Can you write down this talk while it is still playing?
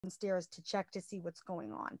downstairs to check to see what's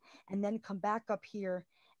going on, and then come back up here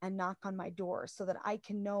and knock on my door so that I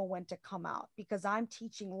can know when to come out because I'm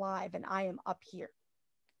teaching live and I am up here.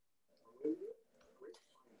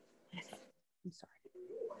 I'm sorry.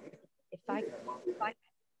 If I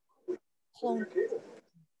clone,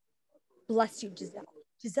 bless you, Giselle.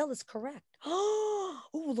 Giselle is correct. Oh,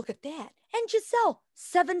 look at that. And Giselle,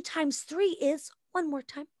 7 times 3 is, one more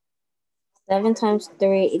time. 7 times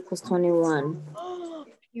 3 equals 21. Oh,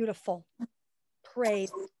 beautiful.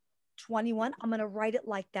 Praise. 21. I'm going to write it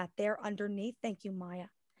like that there underneath. Thank you, Maya.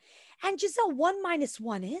 And Giselle, 1 minus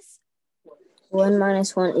 1 is? 1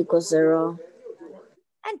 minus 1 equals 0.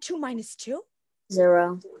 And 2 minus 2?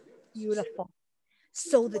 0. Beautiful.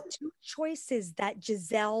 So the two choices that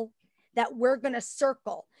Giselle, that we're going to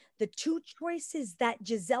circle, the two choices that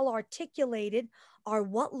Giselle articulated are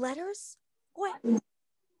what letters? What?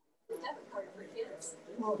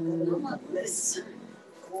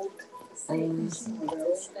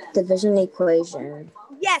 Division equation.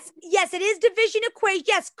 Yes, it is division equation.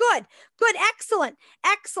 Yes, good, excellent.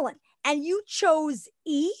 And you chose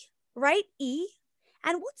E, right? E.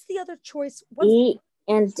 And what's the other choice? E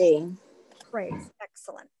and D. Praise.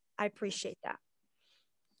 Excellent. I appreciate that.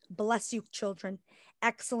 Bless you, children.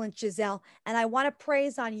 Excellent, Giselle. And I want to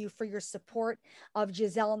praise on you for your support of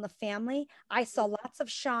Giselle and the family. I saw lots of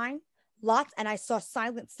shine, and I saw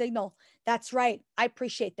silent signal. That's right. I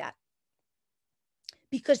appreciate that.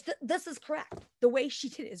 Because this is correct. The way she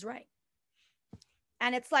did it is right.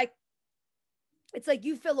 And it's like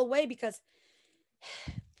you feel away because,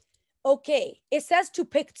 okay, it says to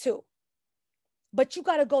pick 2, but you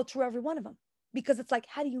got to go through every one of them because it's like,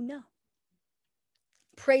 how do you know?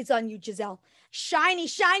 Praise on you, Giselle. Shiny,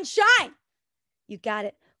 shine, shine. You got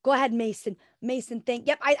it. Go ahead, Mason. Mason,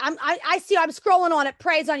 yep, I see. I'm scrolling on it.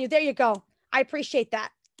 Praise on you. There you go. I appreciate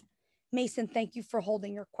that. Mason, thank you for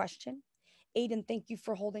holding your question. Aiden, thank you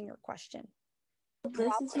for holding your question.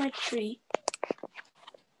 This is my tree.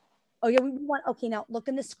 Oh, yeah, we want, okay, now look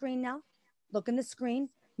in the screen now. Look in the screen.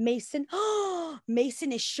 Mason,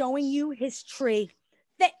 Mason is showing you his tree.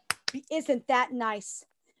 Isn't that nice?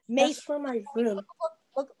 Mason, that's for my room.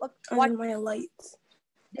 Look. And my lights.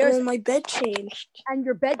 And then my bed changed. And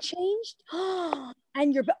your bed changed?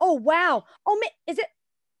 And your bed, oh, wow. Oh, is it?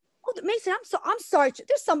 Oh, Mason, I'm sorry.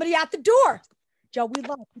 There's somebody at the door. Joe, we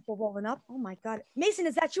love people rolling up. Oh my God. Mason,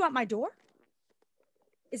 is that you at my door?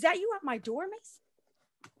 Is that you at my door, Mason?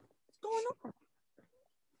 What's going on?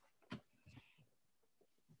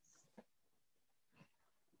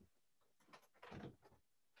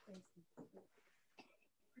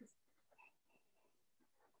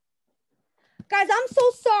 Guys, I'm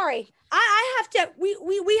so sorry. I have to,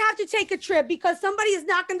 we have to take a trip because somebody is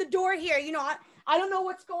knocking the door here. You know, I don't know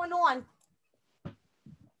what's going on.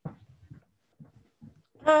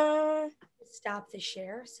 Stop the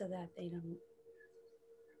share so that they don't.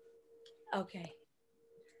 Okay.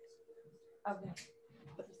 Okay.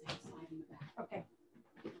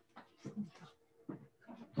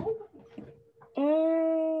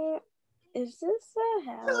 Is this a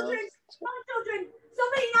house? Children,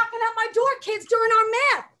 somebody knocking at my door, kids, during our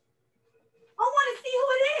math. I want to see who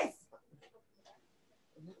it is.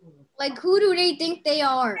 Like, who do they think they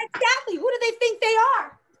are? Exactly. Who do they think they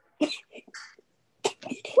are?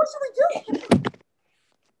 What should we do?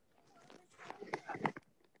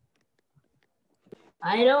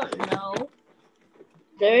 I don't know.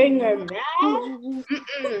 During our math? You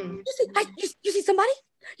see somebody?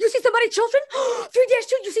 You see somebody, children?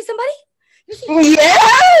 3-2, you see somebody? You see somebody?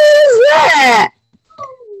 Yeah,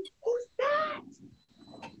 who's that?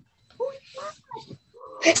 Who's that?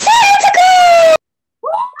 Santa Claus!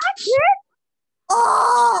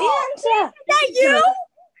 Oh, Santa! Is that you?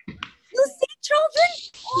 You see, children?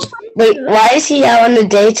 Oh, wait, why is he out in the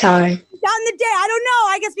daytime? Out in the day, I don't know.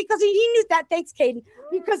 I guess because he knew that. Thanks, Caden.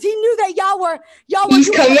 Because he knew that y'all were. He's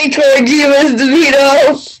coming towards you, Mr.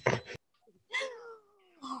 DeVito.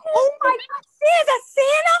 Oh my God! Is that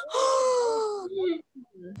Santa?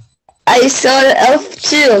 I saw the elf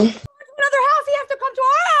too. Another house. He has to come to our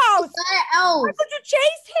house. Elf. Why could you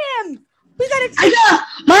chase him? We gotta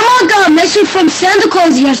my mom got a message from Santa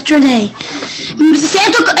Claus yesterday.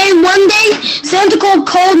 And one day, Santa Claus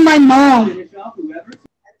called my mom.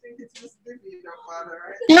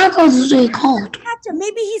 Santa Claus is what he called.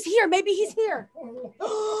 Maybe he's here. Maybe he's here.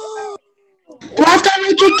 Last time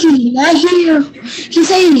I checked, he's not here. He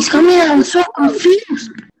said he's coming out. I'm so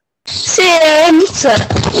confused. Santa!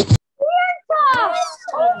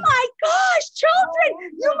 Oh my gosh,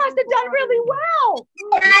 children! You must have done really well.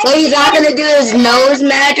 So he's not gonna do his nose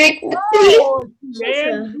magic. Oh,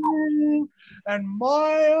 and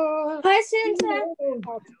Maya. Hi, Santa.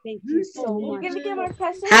 Oh, thank you so much. Can we get more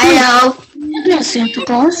presents? Hello. I know Santa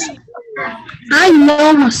Claus. I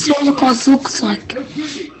know what Santa Claus looks like.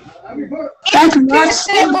 That's not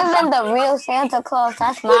Bigger than the real Santa Claus.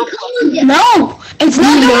 That's my No, it's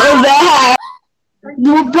not that.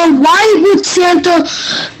 No, but why would Santa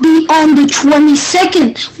be on the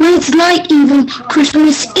 22nd when it's not even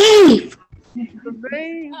Christmas Eve?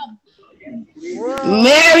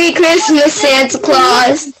 Merry Christmas, Santa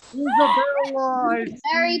Claus.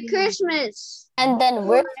 Merry Christmas. And then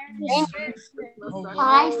we're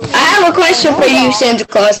I have a question for you, Santa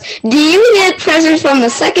Claus. Do you get presents from the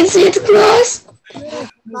second Santa Claus? Hayden,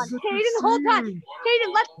 hold on.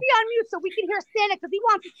 Hayden, let's be on mute so we can hear Santa because he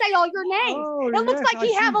wants to say all your names. Oh, It looks like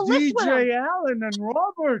he have a list with him. DJ Allen and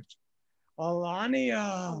Robert,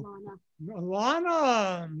 Alania,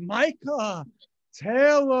 Alana, Micah,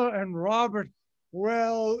 Taylor, and Robert.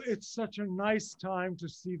 Well, it's such a nice time to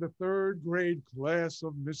see the third grade class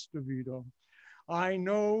of Mr. Vito. I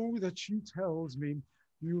know that she tells me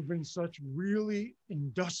you've been such really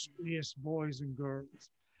industrious boys and girls,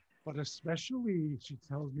 but especially she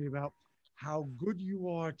tells me about how good you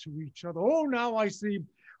are to each other. Oh, now I see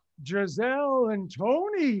Giselle and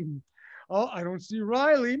Tony. Oh, I don't see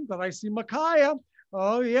Riley, but I see Micaiah.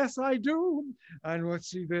 Oh, yes, I do. And let's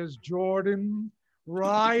see, there's Jordan,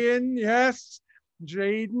 Ryan, yes,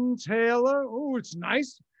 Jaden, Taylor. Oh, it's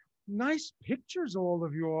nice. Nice pictures all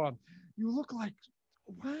of you are. You look like,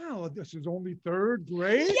 wow, this is only third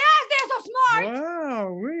grade? Yes, they're so smart.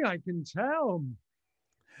 Wow, I can tell.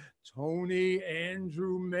 Tony,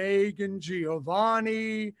 Andrew, Megan,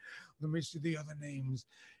 Giovanni. Let me see the other names.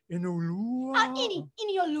 Inolua.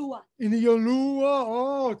 Iniolua. Iniolua.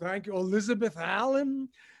 Oh, thank you. Elizabeth Allen.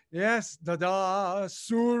 Yes. Dada.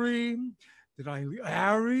 Suri. Did I leave?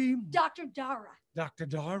 Ari. Dr. Dara. Dr.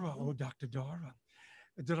 Dara. Oh, Dr. Dara.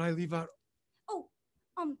 Did I leave out? Oh,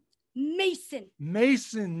 Mason.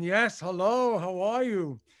 Mason. Yes. Hello. How are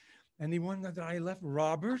you? Anyone that I left?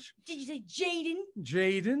 Robert. Did you say Jaden?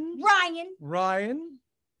 Jaden. Ryan. Ryan.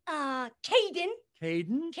 Caden.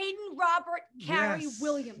 Caden. Caden Robert Carey Yes.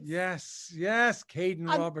 Williams. Yes. Yes. Caden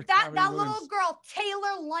Robert that Carey that Williams. little girl,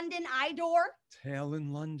 Taylor London Idor. Taylor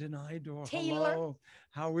London Idor. Taylor. Hello.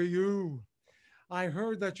 How are you? I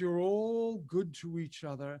heard that you're all good to each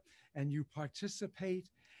other and you participate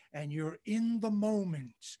and you're in the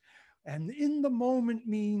moment. And in the moment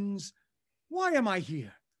means, why am I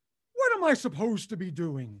here? What am I supposed to be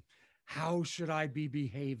doing? How should I be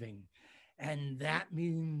behaving? And that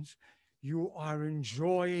means you are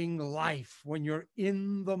enjoying life when you're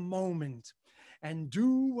in the moment and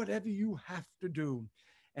do whatever you have to do.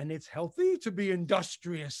 And it's healthy to be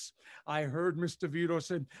industrious. I heard Mr. Vito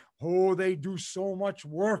said, oh, they do so much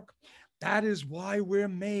work. That is why we're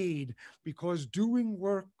made, because doing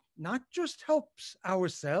work not just helps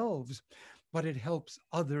ourselves, but it helps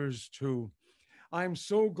others too. I'm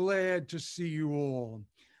so glad to see you all.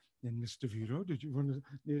 And Mr. Vito, did you want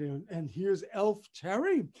to, and here's Elf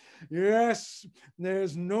Terry. Yes,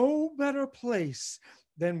 there's no better place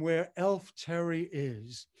than where Elf Terry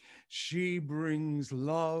is. She brings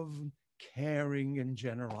love, caring, and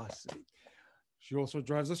generosity. She also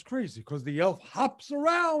drives us crazy because the elf hops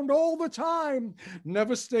around all the time,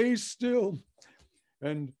 never stays still.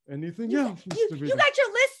 And anything else, Mr. Vito? You got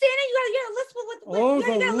your list, Santa? You got a list with Oh, you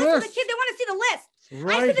got a the list with the list. kids. They want to see the list.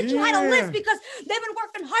 Right I said that you had a here. list because they've been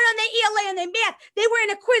working hard on their ELA and their math. They were in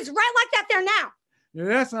a quiz right like that there now.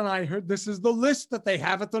 Yes, and I heard this is the list that they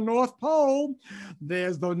have at the North Pole.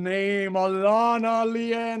 There's the name Alana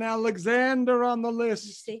Leanne Alexander on the list.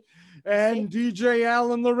 You see? And DJ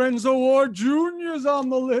Alan Lorenzo Ward Jr. is on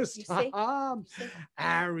the list. You see?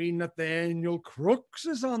 Ari Nathaniel Crooks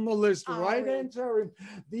is on the list, right, Ari. Aunt Terry?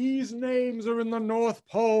 These names are in the North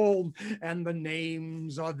Pole, and the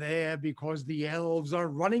names are there because the elves are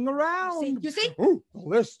running around. You see? Oh, the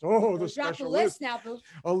list. Oh, the Drop the special list list. now, boo.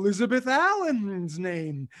 Elizabeth Allen's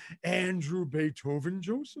name, Andrew Beethoven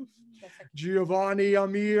Joseph, Giovanni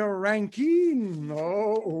Amir Rankin.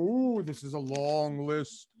 Oh, this is a long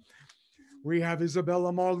list. We have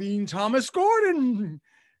Isabella Marlene Thomas Gordon,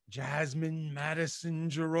 Jasmine Madison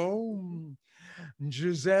Jerome,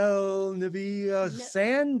 Giselle Nevea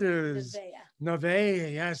Sanders,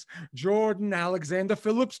 Nevea, yes, Jordan Alexander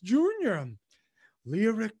Phillips Jr.,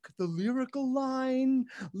 the lyrical line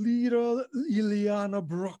leader, Ileana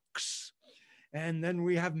Brooks. And then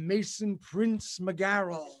we have Mason Prince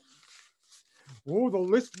McGarrell. Oh, the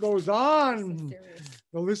list goes on.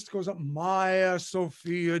 The list goes up. Maya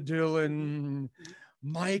Sophia Dillon,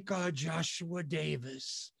 Micah Joshua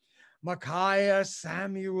Davis, Micaiah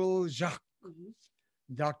Samuel Jacques,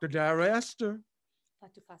 Dr. Dara Esther,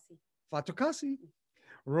 Fatukasi. Fatukasi,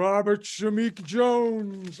 Robert Shamik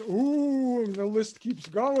Jones. Ooh, and the list keeps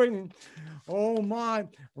going. Oh my,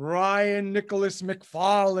 Ryan Nicholas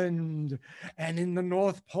McFarland. And in the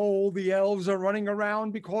North Pole, the elves are running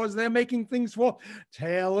around because they're making things for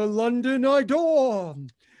Taylor London Idor,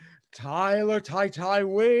 Tyler Tai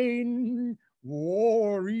Wayne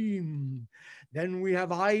Warren. Then we have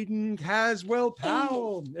Aiden Caswell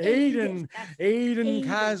Powell. Aiden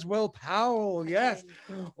Caswell Powell. Yes.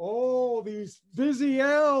 Oh, these busy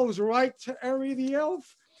elves, right, Terry the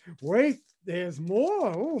elf? Wait, there's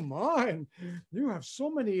more. Oh, my. You have so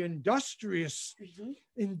many industrious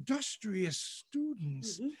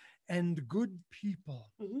students and good people.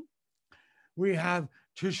 We have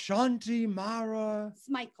Tashanti Mara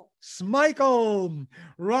Smichael,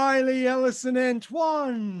 Riley Ellison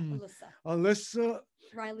Antoine, Alyssa.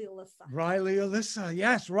 Riley Alyssa. Riley Alyssa.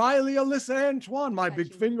 Yes, Riley Alyssa Antoine. My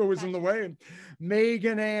big finger was in the way.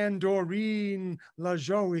 Megan Ann Doreen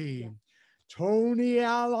LaJoie. Tony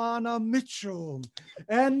Alana Mitchell.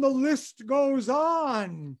 And the list goes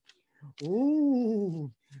on.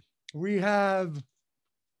 Ooh. We have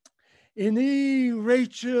Ini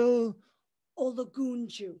Rachel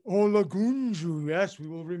Olagunju. Yes, we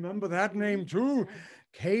will remember that name too.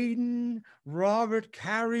 Caden Robert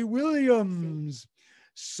Carey Williams.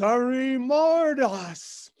 Surrey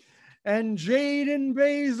Mordas. And Jaden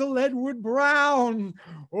Basil Edward Brown.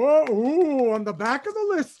 Oh, on the back of the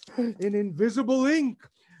list in invisible ink,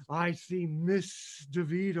 I see Miss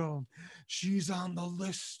DeVito. She's on the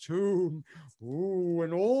list too. Oh,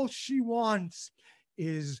 and all she wants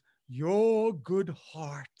is your good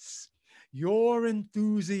hearts, your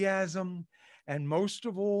enthusiasm, and most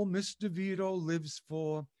of all, Miss DeVito lives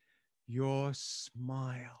for your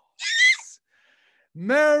smiles.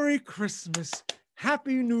 Merry Christmas,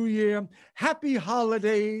 Happy New Year, Happy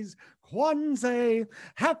Holidays, Kwanzaa,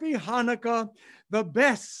 Happy Hanukkah, the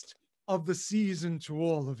best of the season to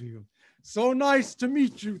all of you. So nice to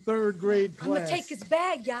meet you, third grade class. I'm gonna take his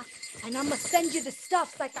bag, yeah, and I'm gonna send you the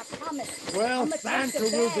stuff like I promised. Well, Santa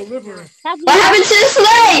will deliver it. What happened to the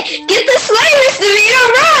sleigh? Get the sleigh, Mr. Vito,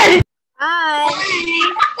 run! Hi.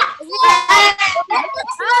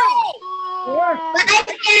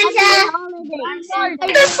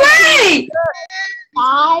 Get the sleigh!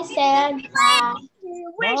 Bye, Santa. We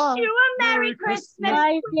wish you a Merry Christmas.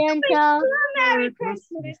 Bye, Santa. We wish you a Merry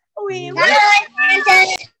Christmas. We wish Bye,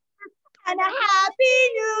 Santa. and a Happy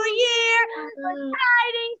New Year. Good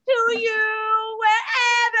tidings to you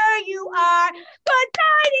wherever you are. Good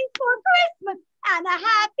tidings for Christmas and a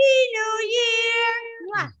Happy New Year.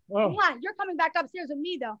 Mwah. Oh, Mwah. You're coming back upstairs with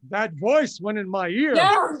me, though. that voice went in my ear. No,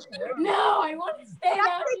 I want to stay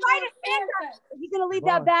out. You're going to leave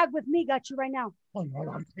that bag with me. Got you right now. Oh,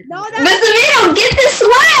 no, I'm taking No, it. that's Mr. Vito, get the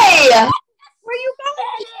sleigh! where you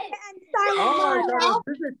going. And silent Oh, I one. gotta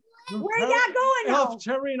visit. Where y'all going now? Elf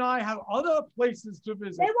Terry and I have other places to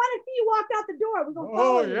visit. They want to see you walk out the door. We're going to Oh,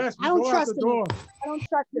 follow you. yes, we I don't go out trust the them. door. I don't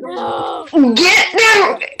trust them. Get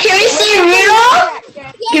them! Can we see Rudolph?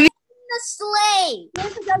 The sleigh.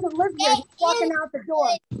 Santa doesn't live here. He's walking out the door.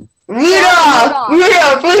 Rudolph!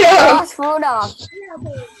 Show us Rudolph.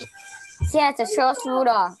 Santa, show us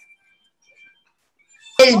Rudolph.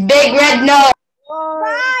 His big red nose.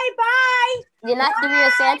 Bye, bye. You're not the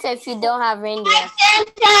real Santa if you don't have reindeer.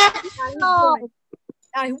 Oh.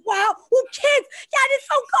 Wow. Oh, kids. That is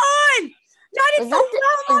so good. That is Is so that,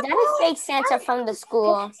 good. is that a fake Santa from the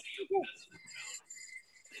school?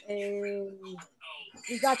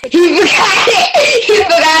 We got the He forgot it! He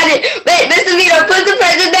forgot it! Wait, Mr. Vito, put the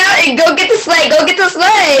present down and go get the sleigh! Go get the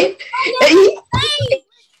sleigh!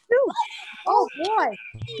 Oh, boy.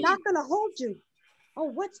 Not going to hold you. Oh,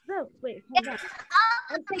 what's this? Wait, hold on.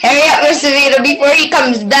 Hurry up, Mr. Vito, before he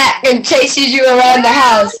comes back and chases you around the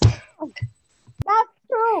house. That's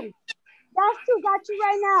true. That's true. Got you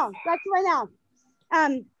right now. Got you right now.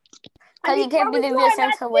 Because you can't be the real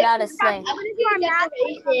Santa without a sleigh.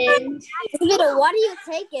 Vito, why do you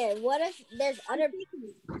take it? What if there's other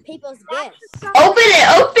people's gifts? Open it!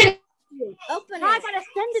 Open Open I it. gotta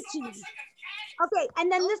send it to you. Okay,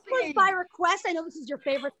 and then this was by request. I know this is your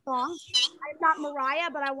favorite song. I'm not Mariah,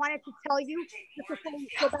 but I wanted to tell you.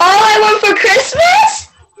 All I want for Christmas?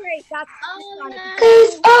 Great, that's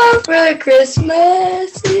Cause all for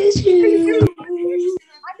Christmas is you.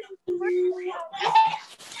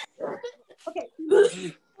 Okay.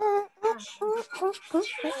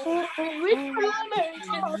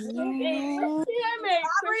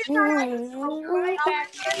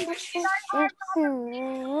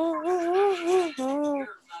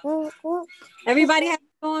 Everybody has to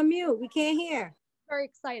go on mute. We can't hear. Very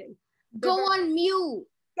exciting. Go on mute.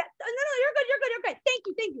 Yeah, no, you're good. Thank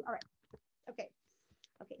you. All right.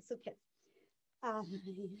 Okay, so kids, I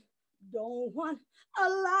don't want a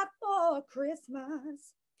lot for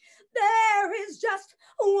Christmas. There is just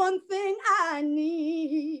one thing I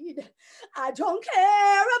need. I don't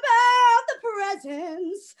care about the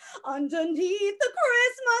presents underneath the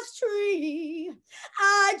Christmas tree.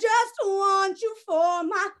 I just want you for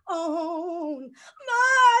my own,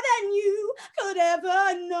 more than you could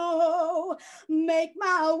ever know. Make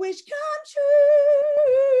my wish come true.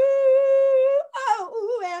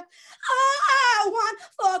 Oh, yeah. All I want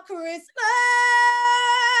for Christmas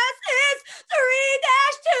is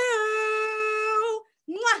 3-2.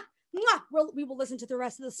 Mwah, mwah. We will listen to the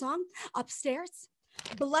rest of the song upstairs.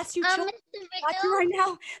 Bless you, children. Got you right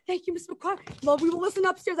now. Thank you, Miss McCall. Well, we will listen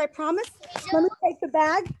upstairs, I promise. Let me take the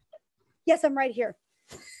bag. Yes, I'm right here.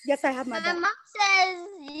 Yes, I have my bag. My mom says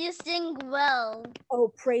you sing well. Oh,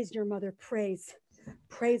 praise your mother. Praise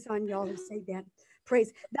on y'all who say that.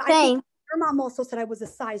 Praise. Thanks. Your mom also said I was a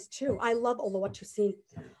size 2. I love Oluwatosin.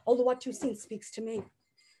 Oluwatosin speaks to me.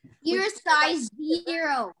 You're size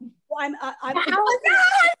 0. Well, I'm You're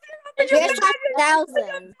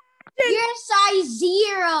 1,000. You're size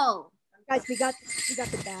 0. Guys, we got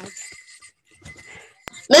the bag.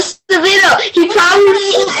 Mr. Vito, he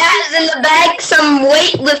probably has in the bag some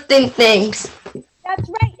weightlifting things. That's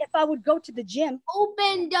right. If I would go to the gym.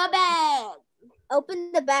 Open the bag.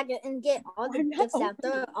 Open the bag and get all the gifts out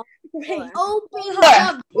there. Open the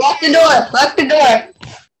bag. Lock the door. Lock the door.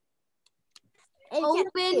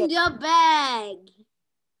 Open the bag.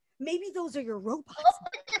 Maybe those are your robots.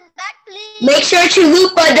 Open the back, please. Make sure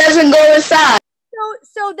Chalupa doesn't go inside.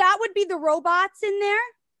 So that would be the robots in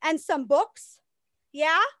there and some books.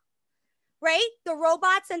 Yeah? Right? The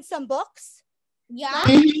robots and some books. Yeah.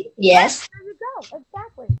 Yes. There you go.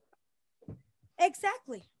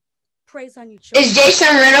 Exactly. Praise on you, children. Is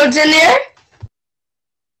Jason Reynolds in there?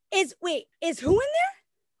 Is who in there?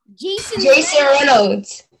 Jason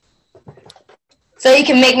Reynolds. So you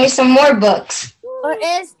can make me some more books. Or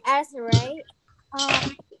is Ray?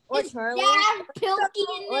 Or Charlie? Pilkey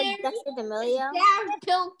in Or there. Dexter D'Amelio?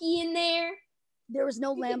 Pilkey in there. There was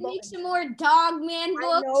no Lambo. Make some more Dogman books.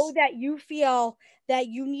 I know that you feel that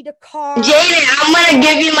you need a car. Jaden, I'm gonna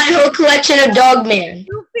give you my whole collection of Dogman.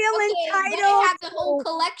 You feel entitled. I have the whole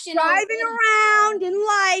collection. Driving around in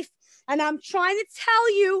life, and I'm trying to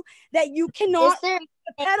tell you that you cannot the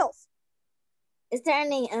pedals. Is there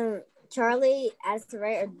any Charlie,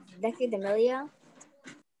 Ray, or Dexter D'Amelio?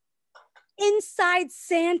 Inside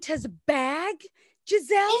Santa's bag,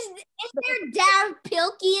 Giselle? Is there Dad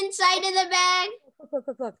Pilkey inside of the bag?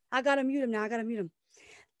 Look. I gotta mute him now.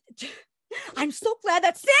 I'm so glad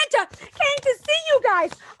that Santa came to see you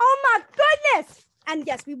guys. Oh my goodness. And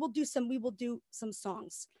yes, we will do some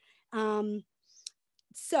songs.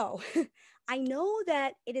 So I know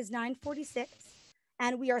that it is 9:46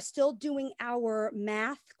 and we are still doing our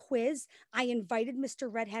math quiz. I invited Mr.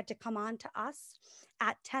 Redhead to come on to us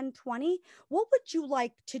at 10:20. What would you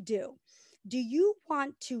like to do? Do you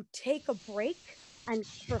want to take a break and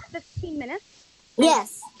for 15 minutes?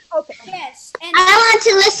 Yes. Okay. Yes. And I want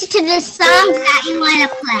to listen to the songs that you want to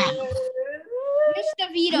play.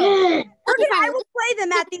 Mr. Vito. Okay, I will play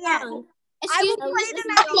them at the end. I will play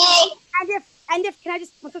them at the end. And if can I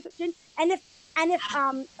just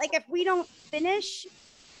if we don't finish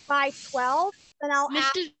by 12, then I'll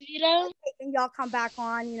ask Vito. and y'all come back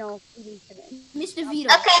on, Mr. Vito.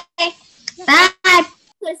 Okay. Bye.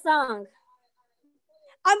 Good song.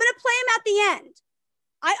 I'm gonna play them at the end.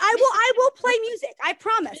 I will play music. I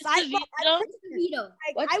promise. I will play them.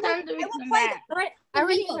 I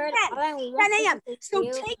already heard 10 a.m. So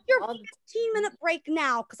take your 15-minute break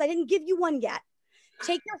now because I didn't give you one yet.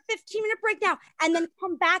 Take your 15-minute break now and then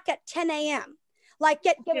come back at 10 a.m. Like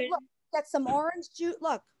get some orange juice.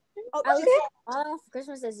 Look. All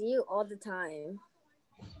Christmas is you all the time.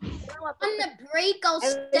 On the break, I'll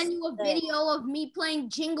send you a video of me playing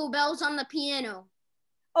Jingle Bells on the piano.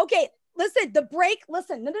 Okay, listen, the break,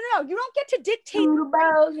 listen. No. You don't get to dictate.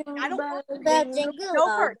 I don't want the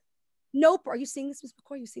jingle. Nope. Are you seeing this, Miss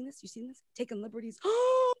McCoy? You seen this? Taking liberties.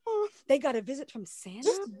 They got a visit from Santa.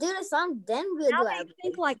 Just do the song, then we'll do it. They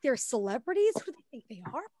think like they're celebrities. Who do they think they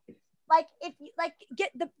are? Like if you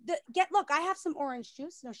look, I have some orange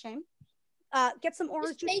juice, no shame. Get some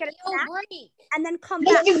orange juice, get a snack, and then come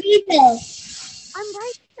back. I'm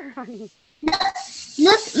right here, honey.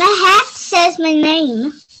 Look, my hat says my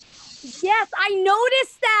name. Yes, I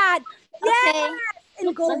noticed that. Yes. Okay.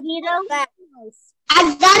 And gold.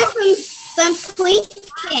 I got it from Tweet.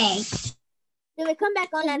 Do we come back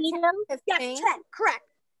on at 10? Yes, 10.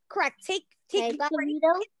 Correct. Take Okay, bye.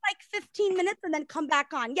 like 15 minutes and then come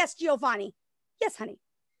back on. Yes, Giovanni. Yes, honey.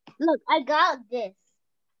 Look, I got this.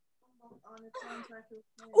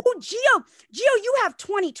 Oh, Gio, you have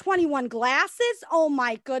 2021 glasses. Oh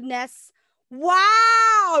my goodness.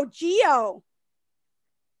 Wow, Gio.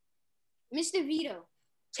 Mr. Vito.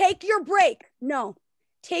 Take your break. No,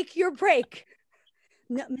 take your break.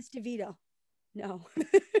 No, Mr. Vito. No.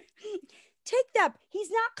 Take that. He's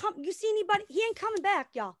not coming. You see anybody? He ain't coming back,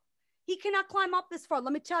 y'all. He cannot climb up this far.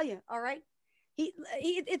 Let me tell you. All right. What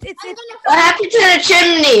happened to the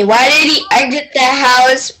chimney? Why did he exit the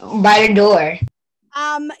house by the door?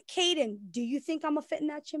 Caden, do you think I'm gonna fit in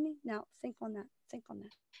that chimney? Now think on that. Think on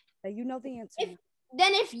that. Now, you know the answer.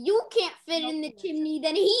 Then if you can't fit in the chimney,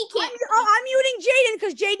 then he can't. I'm muting Jaden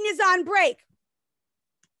because Jaden is on break.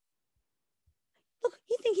 Look,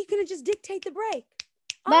 he think he could just dictate the break.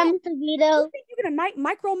 Bye, Mr. Vito. You think you're gonna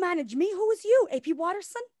micromanage me? Who is you? AP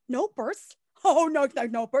Watterson? No bursts. Oh no,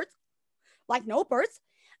 no bursts. Like no bursts.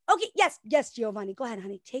 Okay, yes, Giovanni. Go ahead,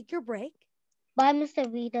 honey. Take your break. Bye, Mr.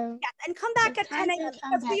 Vito. Yeah, and come back at 10 a.m.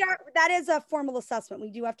 because that is a formal assessment. We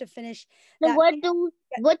do have to finish. So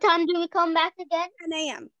what time do we come back again? 10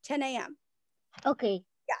 a.m. 10 a.m. Okay.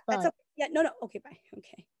 Yeah, that's okay. Yeah, no. Okay, bye.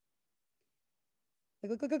 Okay.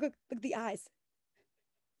 Look at the eyes.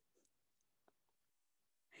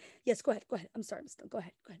 Yes, go ahead. I'm sorry, Mr. Go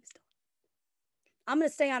ahead, Mr. I'm going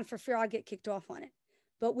to stay on for fear I'll get kicked off on it.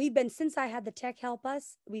 But since I had the tech help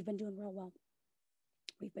us, we've been doing real well.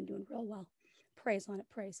 Praise on it,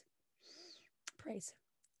 praise.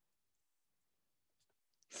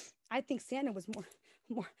 I think Santa was more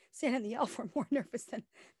Santa and the elf were more nervous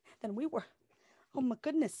than we were. Oh my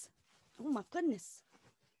goodness.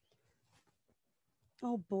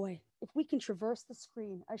 Oh boy, if we can traverse the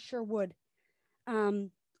screen, I sure would.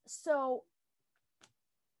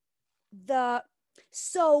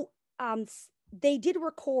 They did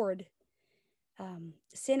record.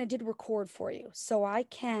 Santa did record for you, so I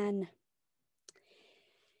can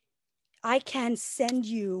send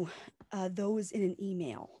you those in an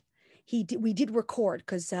email. We did record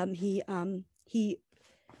because he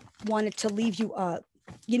wanted to leave you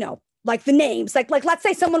like the names, like let's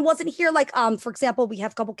say someone wasn't here, like for example, we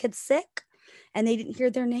have a couple kids sick and they didn't hear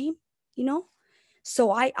their name,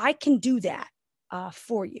 so I can do that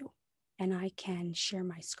for you, and I can share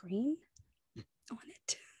my screen on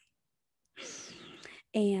it.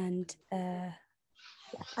 And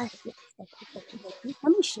let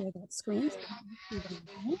me share that screen. I'm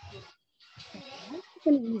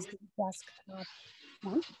going to use the desktop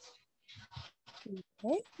one.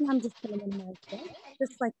 Okay, and I'm just going to minimize that,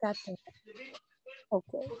 just like that there.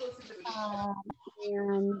 Okay,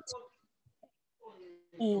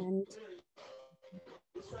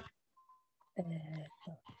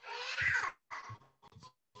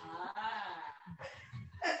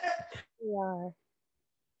 we are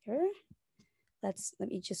here. Let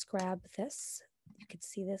me just grab this. You can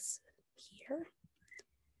see this here.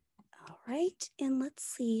 All right, and let's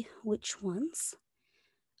see which ones.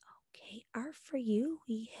 Okay, are for you.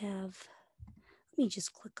 We have, let me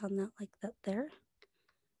just click on that like that there.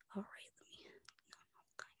 All right,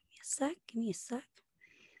 give me a sec.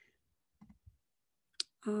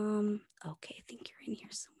 Okay, I think you're in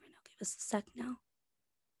here somewhere. Now give us a sec now.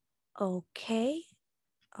 Okay,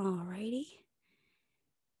 all righty.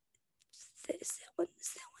 Is that one?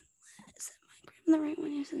 Is that my grabbing the right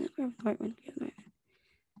one? Is that grabbing the right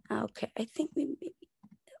one? Okay, I think we maybe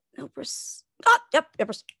no pers. Oh, yep.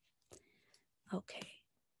 Okay.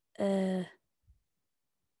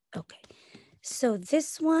 Okay. So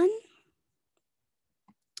this one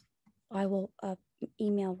I will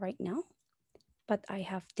email right now, but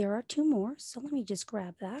there are two more. So let me just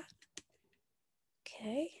grab that.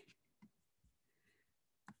 Okay.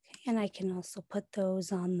 And I can also put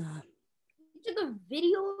those on the. You took a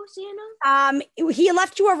video, Santa? He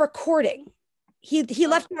left you a recording. He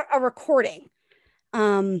left you a recording.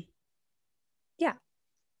 Yeah,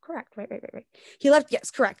 correct. Right. Correct. He left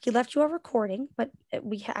you a recording, but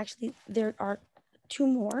there are two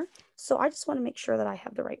more. So I just want to make sure that I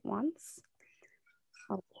have the right ones.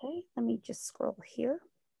 Okay, let me just scroll here.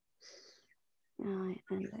 And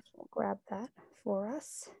I will grab that for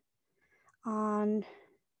us.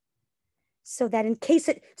 So that in case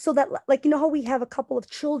like, how we have a couple of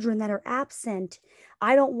children that are absent,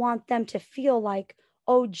 I don't want them to feel like,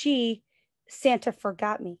 oh, gee, Santa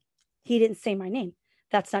forgot me. He didn't say my name.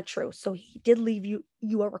 That's not true. So he did leave you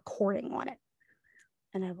a recording on it.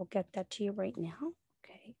 And I will get that to you right now.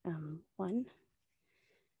 Okay, one.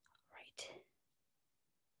 Right.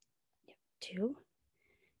 Yep, two.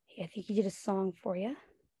 I think he did a song for you.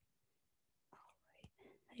 All right,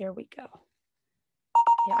 here we go.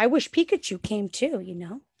 Yeah, I wish Pikachu came too, you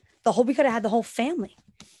know. We could have had the whole family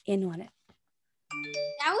in on it.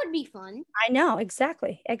 That would be fun. I know,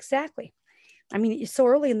 exactly. Exactly. I mean, it's so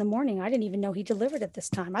early in the morning. I didn't even know he delivered at this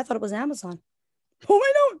time. I thought it was Amazon. Oh,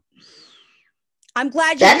 I know. I'm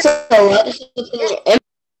glad you. That's a lot.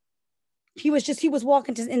 He was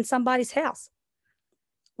walking in somebody's house.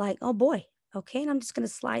 Like, oh boy. Okay, and I'm just going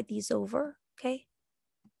to slide these over. Okay.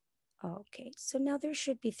 Okay, so now there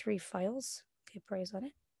should be 3 files. Okay, praise on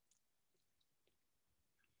it.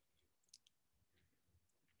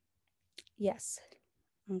 Yes.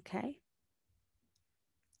 Okay.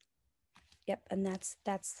 Yep, and that's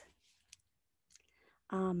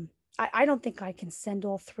I don't think I can send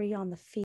all 3 on the feed.